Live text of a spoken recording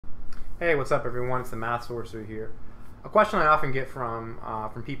Hey, what's up, everyone? It's the Math Sorcerer here. A question I often get from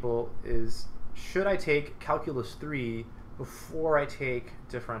people is, should I take Calculus 3 before I take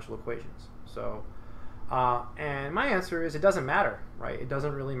differential equations? And my answer is it doesn't matter, right? It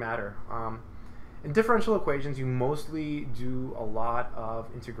doesn't really matter. In differential equations, you mostly do a lot of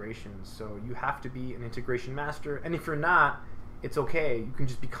integrations, so you have to be an integration master. And if you're not, it's okay. You can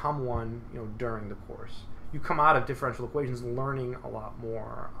just become one, during the course. You come out of differential equations learning a lot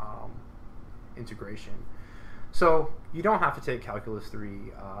more integration. So you don't have to take Calculus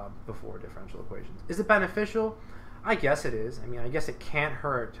 3 before differential equations. Is it beneficial? I guess it is. I guess it can't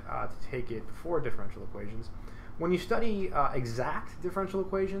hurt to take it before differential equations. When you study exact differential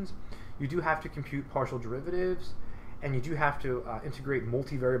equations, you do have to compute partial derivatives, and you do have to integrate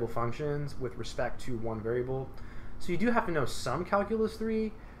multivariable functions with respect to one variable. So you do have to know some Calculus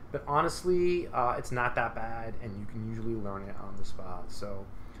 3, but honestly, it's not that bad, and you can usually learn it on the spot. So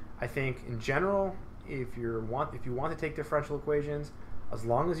I think in general, if you want to take differential equations, as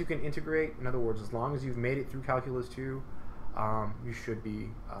long as you can integrate, in other words, as long as you've made it through Calculus 2, you should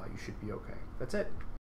be okay. That's it.